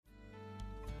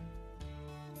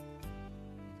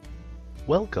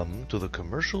Welcome to the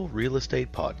Commercial Real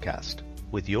Estate Podcast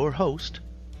with your host,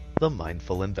 the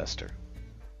Mindful Investor.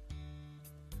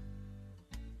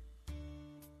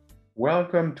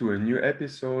 Welcome to a new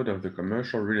episode of the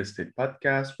Commercial Real Estate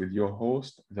Podcast with your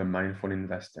host, the Mindful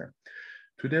Investor.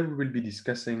 Today we will be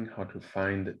discussing how to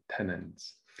find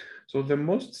tenants. So the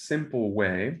most simple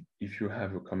way, if you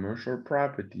have a commercial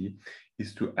property,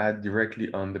 is to add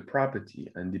directly on the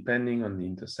property, and depending on the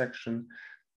intersection,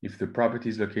 if the property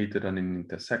is located on an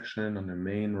intersection, on a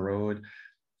main road,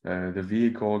 the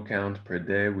vehicle count per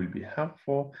day will be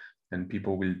helpful and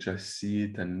people will just see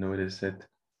it and notice it.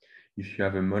 If you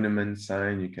have a monument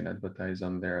sign, you can advertise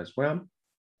on there as well.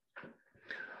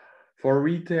 For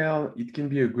retail, it can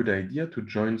be a good idea to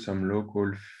join some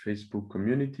local Facebook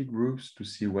community groups to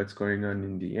see what's going on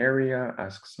in the area,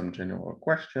 ask some general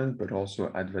questions, but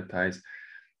also advertise.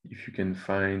 If you can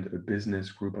find a business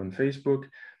group on Facebook,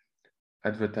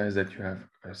 advertise that you have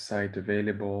a site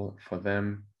available for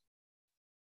them.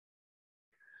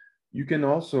 You can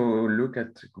also look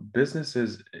at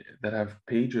businesses that have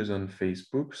pages on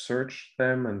Facebook, search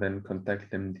them, and then contact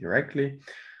them directly.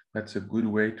 That's a good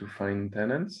way to find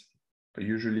tenants.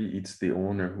 Usually it's the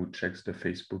owner who checks the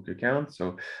Facebook account,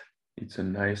 so it's a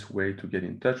nice way to get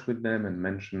in touch with them and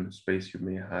mention the space you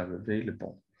may have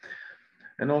available.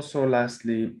 And also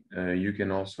lastly, you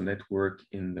can also network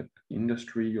in the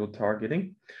industry you're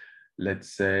targeting.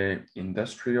 Let's say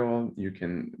industrial, you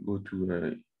can go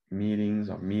to meetings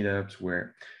or meetups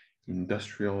where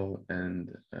industrial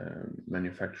and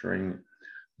manufacturing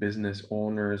business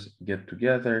owners get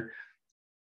together.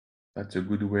 That's a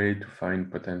good way to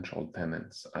find potential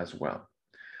tenants as well.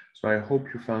 So I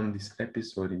hope you found this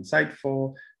episode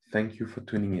insightful. Thank you for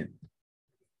tuning in.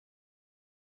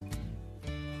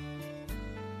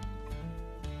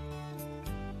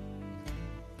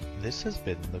 This has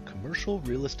been the Commercial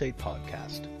Real Estate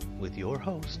Podcast with your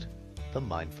host, the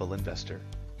Mindful Investor.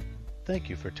 Thank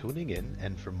you for tuning in,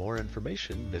 and for more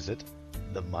information, visit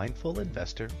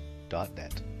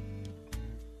themindfulinvestor.net.